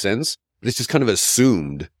makes a lot of sense, but it's just kind of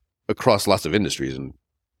assumed across lots of industries. And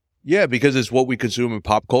yeah, because it's what we consume in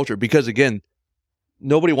pop culture. Because again,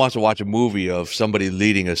 nobody wants to watch a movie of somebody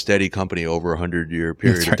leading a steady company over 100-year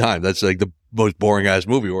period of time. That's like the most boring ass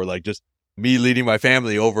movie, or like just me leading my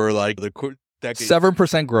family over like the decade.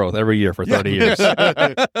 7% growth every year for 30 years.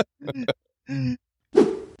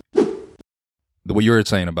 What you were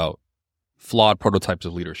saying about flawed prototypes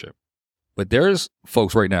of leadership. But there's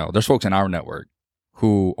folks right now, there's folks in our network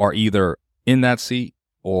who are either in that seat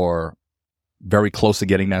or very close to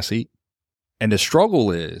getting that seat. And the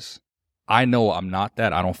struggle is, I know I'm not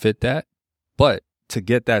that, I don't fit that, but to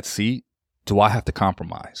get that seat, do I have to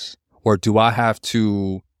compromise? Or do I have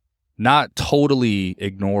to not totally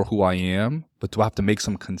ignore who I am, but do I have to make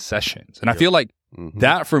some concessions? And I feel like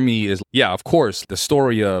that for me is, yeah, of course, the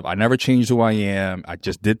story of I never changed who I am. I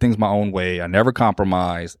just did things my own way. I never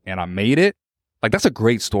compromised and I made it. Like, that's a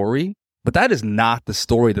great story, but that is not the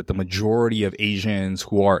story that the majority of Asians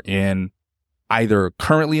who are in either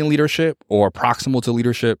currently in leadership or proximal to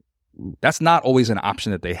leadership, that's not always an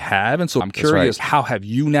option that they have. And so I'm curious, how have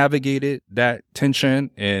you navigated that tension,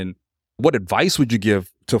 and what advice would you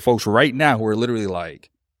give to folks right now who are literally like,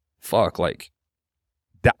 fuck, like,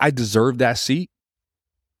 that I deserve that seat,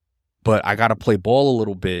 but I got to play ball a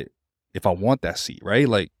little bit if I want that seat, right?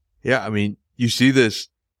 Like, yeah, I mean, you see this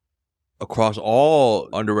across all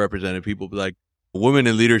underrepresented people, like women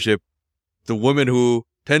in leadership. The women who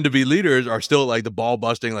tend to be leaders are still like the ball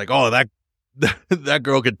busting, like, oh, that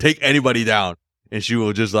girl can take anybody down and she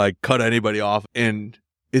will just like cut anybody off. And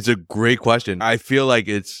it's a great question. I feel like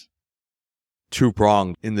it's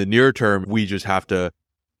two-pronged. In the near term, we just have to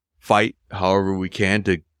fight however we can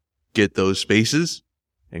to get those spaces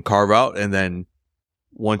and carve out. And then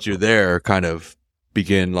once you're there, kind of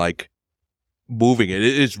begin like moving it.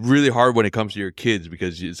 It's really hard when it comes to your kids,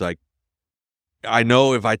 because it's like, I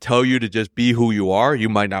know if I tell you to just be who you are, you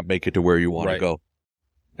might not make it to where you want to go.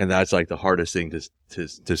 And that's like the hardest thing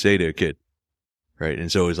to say to a kid. Right.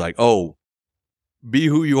 And so it's like, oh, be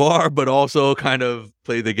who you are, but also kind of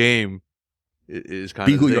play the game is kind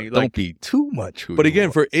be of who the you thing. are. Like, Don't be too much who but you again,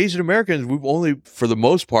 are. for Asian Americans, we've only, for the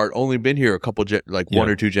most part, only been here a couple, one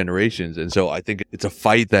or two generations. And so I think it's a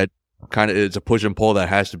fight that kind of, it's a push and pull that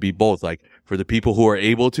has to be both. Like, for the people who are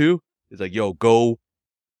able to, it's like, yo, go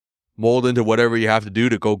mold into whatever you have to do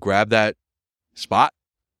to go grab that spot.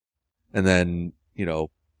 And then, you know,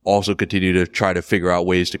 also continue to try to figure out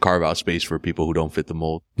ways to carve out space for people who don't fit the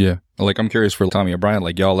mold. Yeah. Like, I'm curious for Tommy and Brian,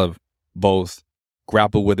 like, y'all have both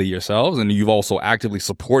grappled with it yourselves, and you've also actively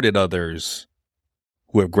supported others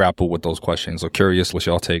who have grappled with those questions. So curious what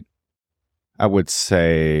y'all take. I would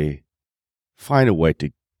say find a way to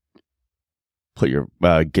put your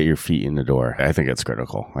get your feet in the door. I think it's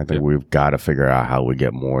critical. I think we've got to figure out how we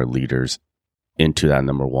get more leaders into that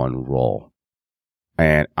number one role.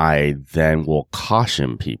 And I then will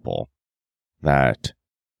caution people that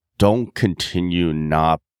don't continue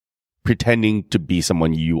not pretending to be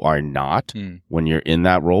someone you are not when you're in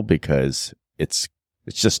that role, because it's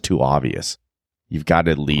just too obvious. You've got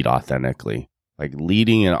to lead authentically. Like,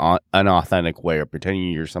 leading in an unauthentic way or pretending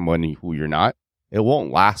you're someone who you're not, it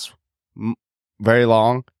won't last very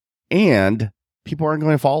long, and people aren't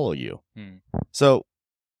going to follow you. So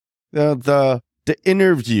the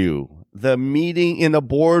interview, the meeting in the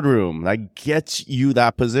boardroom that gets you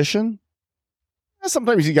that position,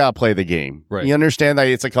 sometimes you got to play the game. Right. You understand that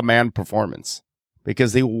it's a command performance,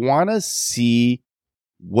 because they want to see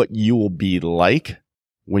what you will be like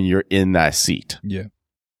when you're in that seat. Yeah.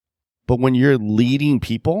 But when you're leading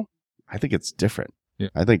people, I think it's different. Yeah.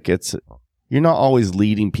 I think you're not always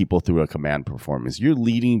leading people through a command performance. You're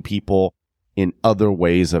leading people in other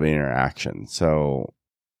ways of interaction. So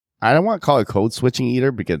I don't want to call it code switching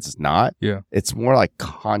either, because it's not. Yeah. It's more like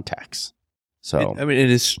context. So I mean,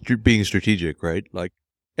 it is being strategic, right? Like,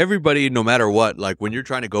 everybody, no matter what, like, when you're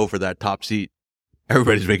trying to go for that top seat,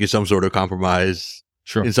 everybody's making some sort of compromise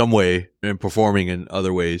in some way and performing in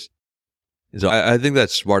other ways. And so I think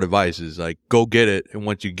that's smart advice, is like, go get it. And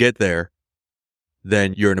once you get there,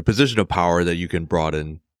 then you're in a position of power that you can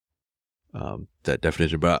broaden that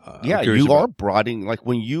definition. But you are broadening, like,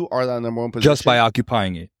 when you are that number one position. Just by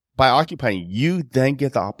occupying it. By occupying, you then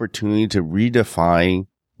get the opportunity to redefine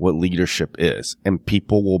what leadership is, and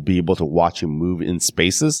people will be able to watch you move in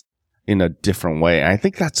spaces in a different way. And I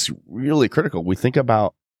think that's really critical. We think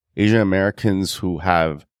about Asian Americans who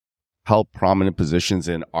have held prominent positions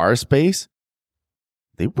in our space.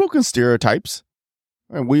 They've broken stereotypes.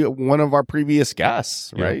 And one of our previous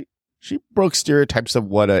guests, right? She broke stereotypes of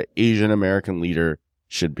what an Asian American leader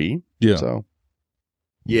should be. Yeah. So,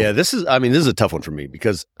 yeah, this is a tough one for me,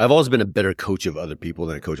 because I've always been a better coach of other people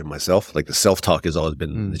than a coach of myself. Like, the self-talk has always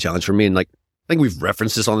been the challenge for me. And like, I think we've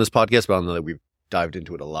referenced this on this podcast, but I don't know that we've dived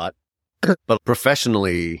into it a lot. But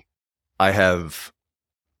professionally, I have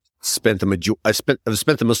spent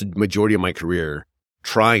the majority of my career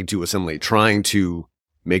trying to assimilate, trying to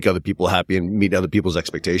make other people happy and meet other people's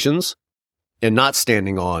expectations, and not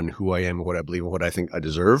standing on who I am and what I believe and what I think I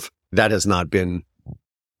deserve. That has not been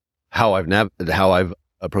how I've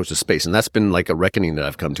approached the space. And that's been like a reckoning that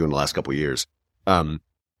I've come to in the last couple of years.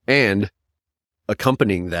 And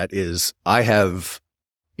accompanying that is, I have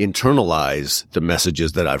internalize the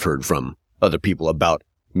messages that I've heard from other people about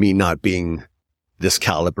me not being this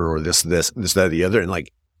caliber or this, that, or the other, and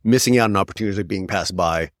like missing out on opportunities that are being passed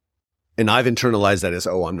by. And I've internalized that as,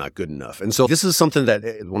 oh, I'm not good enough. And so this is something that,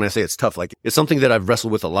 when I say it's tough, like it's something that I've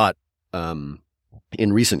wrestled with a lot,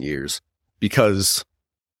 in recent years, because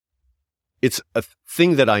it's a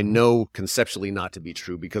thing that I know conceptually not to be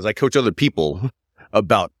true, because I coach other people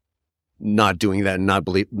about not doing that and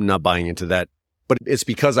not buying into that. But it's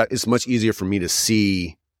because it's much easier for me to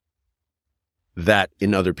see that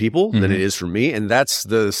in other people than it is for me. And that's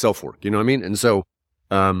the self-work, you know what I mean? And so,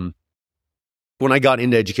 when I got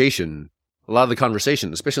into education, a lot of the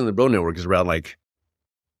conversation, especially in the Bro Network, is around like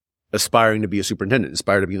aspiring to be a superintendent,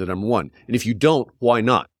 aspire to be the number one. And if you don't, why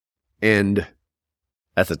not? And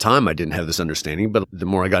at the time, I didn't have this understanding, but the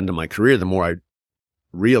more I got into my career, the more I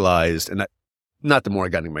realized, not the more I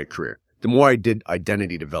got into my career, the more I did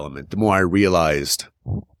identity development, the more I realized,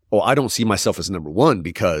 oh, I don't see myself as number one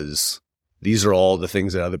because these are all the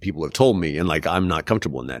things that other people have told me. And like, I'm not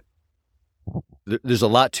comfortable in that. There's a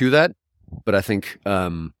lot to that, but I think,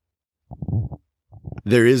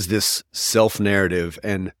 there is this self-narrative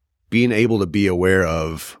and being able to be aware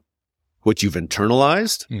of what you've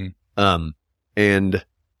internalized, and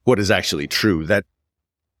what is actually true. That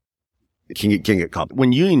can get complicated.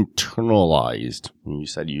 When you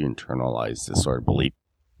said you internalized this sort of belief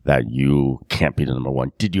that you can't be the number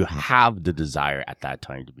one, did you have the desire at that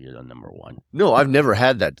time to be the number one? No, I've never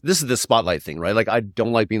had that. This is the spotlight thing, right? Like, I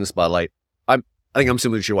don't like being the spotlight. I think I'm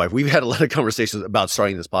similar to your wife. We've had a lot of conversations about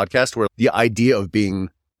starting this podcast where the idea of being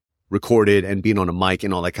recorded and being on a mic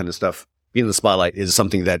and all that kind of stuff, being in the spotlight, is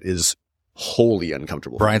something that is wholly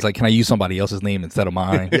uncomfortable. Brian's like, can I use somebody else's name instead of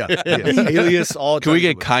mine? yeah. Alias, all. Can we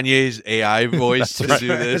get Kanye's AI voice to do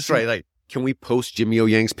this? That's right. Like, can we post Jimmy O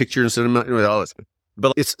Yang's picture instead of all this?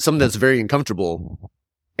 But it's something that's very uncomfortable.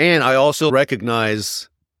 And I also recognize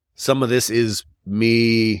some of this is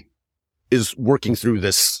working through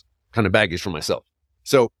this kind of baggage for myself.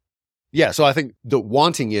 So, yeah. So I think the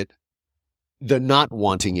not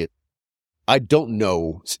wanting it, I don't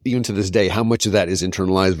know, even to this day, how much of that is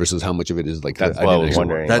internalized versus how much of it is like that's what I was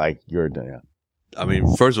wondering. I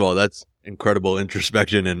mean, first of all, that's incredible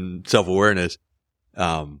introspection and self-awareness.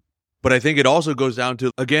 But I think it also goes down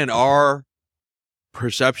to, again, our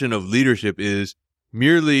perception of leadership is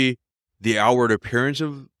merely the outward appearance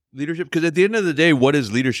of leadership. Because at the end of the day, what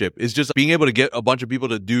is leadership? It's just being able to get a bunch of people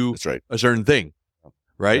to do a certain thing,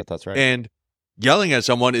 right? Yeah, that's right. And yelling at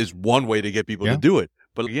someone is one way to get people to do it.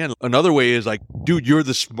 But again, another way is like, dude, you're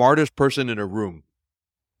the smartest person in a room.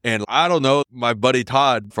 And I don't know, my buddy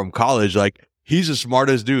Todd from college, like, he's the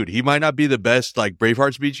smartest dude. He might not be the best, like,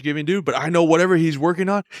 Braveheart speech giving dude, but I know whatever he's working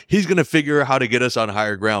on, he's going to figure out how to get us on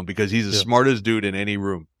higher ground because he's the smartest dude in any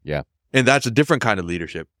room. Yeah. And that's a different kind of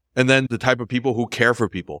leadership. And then the type of people who care for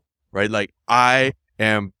people, right? Like, I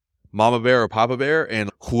am Mama Bear or Papa Bear, and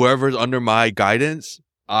whoever's under my guidance,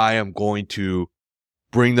 I am going to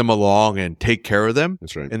bring them along and take care of them.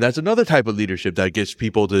 That's right. And that's another type of leadership that gets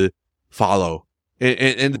people to follow.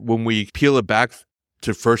 And when we peel it back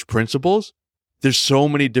to first principles, there's so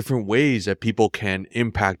many different ways that people can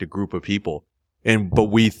impact a group of people.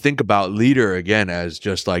 But we think about leader again as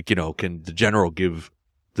just like, can the general give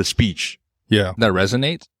the speech? Yeah, that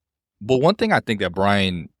resonates. But one thing I think that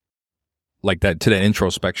Brian, like that, to that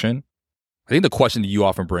introspection, I think the question that you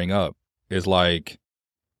often bring up is like,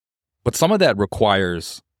 but some of that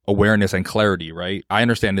requires awareness and clarity, right? I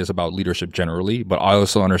understand this about leadership generally, but I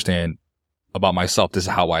also understand about myself, this is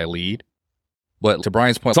how I lead. But to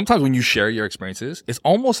Brian's point, sometimes when you share your experiences, it's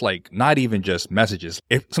almost like not even just messages.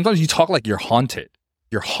 Sometimes you talk like you're haunted.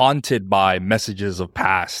 You're haunted by messages of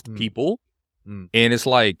past people. And it's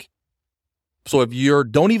like, so if you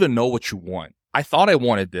don't even know what you want, I thought I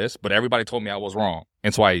wanted this, but everybody told me I was wrong.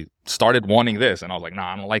 And so I started wanting this and I was like,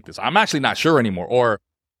 nah, I don't like this. I'm actually not sure anymore. Or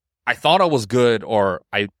I thought I was good, or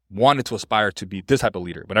I wanted to aspire to be this type of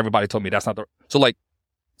leader, but everybody told me that's not so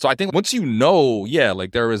I think once you know,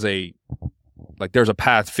 like there's a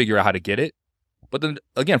path to figure out how to get it. But then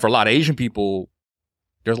again, for a lot of Asian people,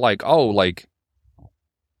 there's like, oh, like,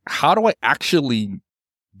 how do I actually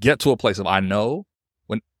get to a place of I know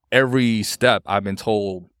when every step I've been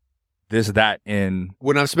told this, that, and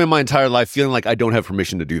when I've spent my entire life feeling like I don't have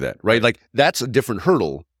permission to do that, right? Like, that's a different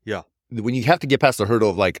hurdle. Yeah. When you have to get past the hurdle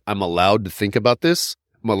of like, I'm allowed to think about this,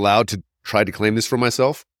 I'm allowed to try to claim this for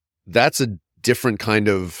myself, that's a different kind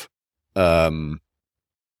of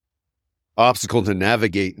obstacle to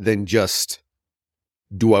navigate than just,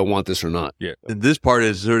 do I want this or not? Yeah. And this part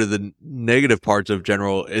is sort of the negative parts of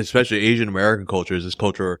general, especially Asian American culture, is this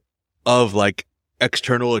culture of like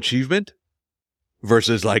external achievement,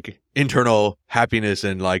 versus like internal happiness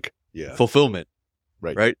and like fulfillment.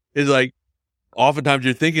 Right. It's like oftentimes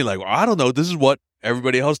you're thinking like, well, I don't know, this is what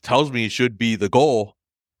everybody else tells me should be the goal.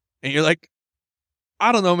 And you're like,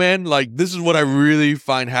 I don't know, man. Like, this is what I really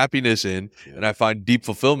find happiness in and I find deep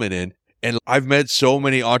fulfillment in. And I've met so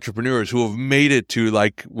many entrepreneurs who have made it to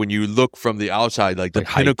like, when you look from the outside, like the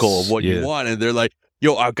pinnacle of what you want. And they're like,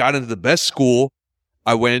 yo, I got into the best school.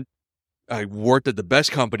 I worked at the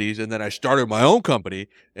best companies, and then I started my own company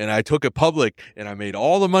and I took it public and I made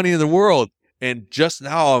all the money in the world. And just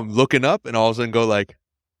now I'm looking up and all of a sudden go like,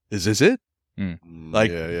 is this it?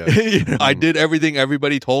 Like, you know, I did everything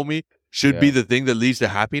everybody told me should be the thing that leads to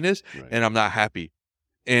happiness, and I'm not happy.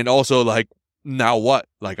 And also, like, now what?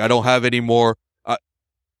 Like, I don't have any more.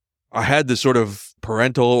 I had this sort of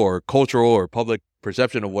parental or cultural or public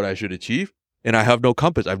perception of what I should achieve, and I have no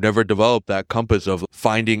compass. I've never developed that compass of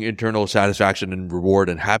finding internal satisfaction and reward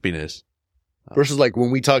and happiness. Versus like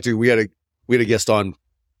when we talked to, we had a guest on,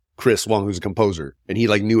 Chris Wong, who's a composer, and he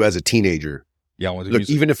like knew as a teenager. Yeah, look,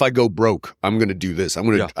 even if I go broke, I'm going to do this.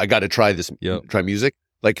 I got to try this, try music.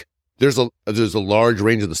 Like there's a large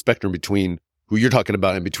range of the spectrum between who you're talking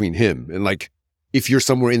about and between him. And like, if you're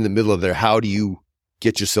somewhere in the middle of there, how do you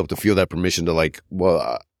get yourself to feel that permission to like,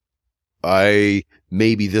 well,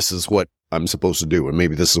 maybe this is what I'm supposed to do, or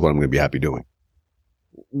maybe this is what I'm going to be happy doing.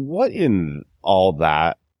 What in all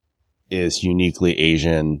that is uniquely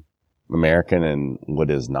Asian American and what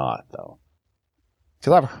is not, though?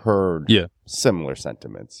 Because I've heard similar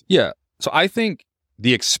sentiments. Yeah. So I think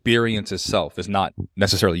the experience itself is not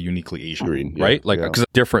necessarily uniquely Asian, right? Like, because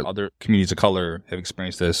different other communities of color have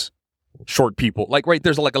experienced this. Short people, like, right,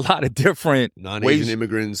 there's like a lot of different non-Asian ways.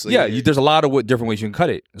 Immigrants. Like, there's a lot of different ways you can cut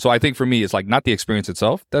it. So I think for me, it's like not the experience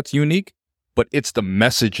itself that's unique, but it's the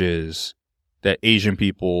messages that Asian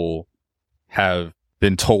people have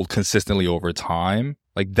been told consistently over time.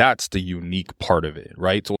 Like, that's the unique part of it,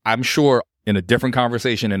 right? So I'm sure in a different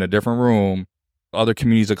conversation, in a different room, other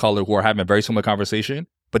communities of color who are having a very similar conversation,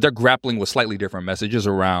 but they're grappling with slightly different messages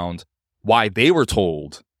around why they were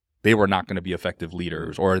told they were not going to be effective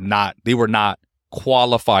leaders, or they were not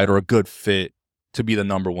qualified or a good fit to be the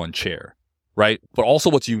number one chair, right? But also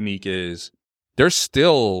what's unique is there's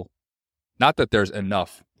still, not that there's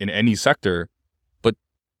enough in any sector, but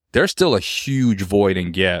there's still a huge void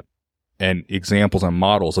and gap and examples and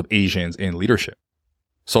models of Asians in leadership.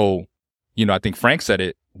 So, you know, I think Frank said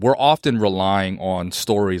it, we're often relying on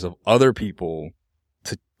stories of other people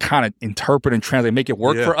to kind of interpret and translate, make it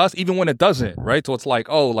work for us, even when it doesn't, right? So it's like,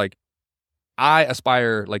 oh, like, I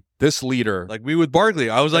aspire like this leader. Like me with Barkley.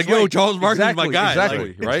 I was like, yo, Charles Barkley's my guy.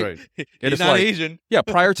 Exactly, like, right? He's not like, Asian. Yeah,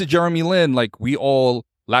 prior to Jeremy Lin, like, we all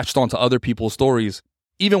latched onto other people's stories,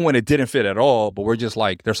 even when it didn't fit at all, but we're just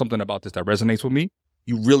like, there's something about this that resonates with me.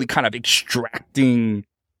 You really kind of extracting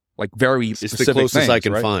like very specific it's the closest things, I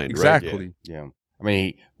can right? find. Exactly. Right? Yeah. I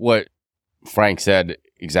mean, what Frank said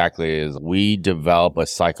exactly is we develop a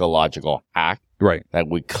psychological hack that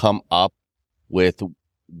we come up with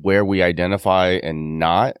where we identify and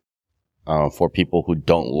not for people who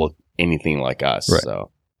don't look anything like us. Right.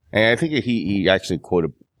 So, and I think he actually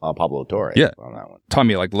quoted Pablo Torre on that one.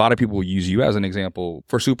 Tommy, like, a lot of people use you as an example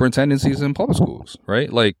for superintendencies in public schools,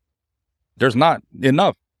 right? Like, there's not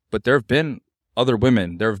enough, but there have been other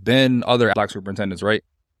women, there have been other Black superintendents, right?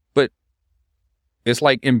 But it's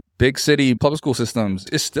like in big city public school systems,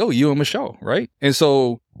 it's still you and Michelle, right? And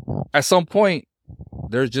so at some point,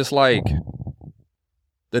 there's just like,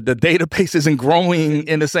 the database isn't growing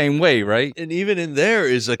in the same way, right? And even in there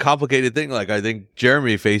is a complicated thing. Like, I think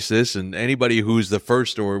Jeremy faced this, and anybody who's the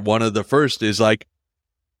first or one of the first is like,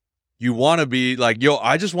 you want to be like, yo,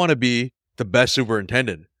 I just want to be the best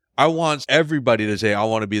superintendent. I want everybody to say, I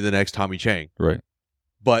want to be the next Tommy Chang. Right.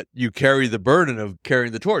 But you carry the burden of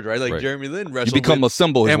carrying the torch, right? Like Jeremy Lin wrestled. You become a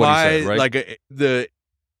symbol, is am what he I said, right? like the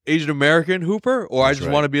Asian American hooper, or I just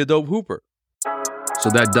want to be a dope hooper? So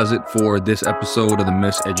that does it for this episode of the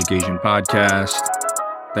Miseducation Podcast.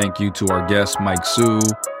 Thank you to our guest, Mike Su.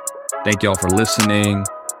 Thank y'all for listening.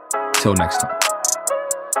 Till next time.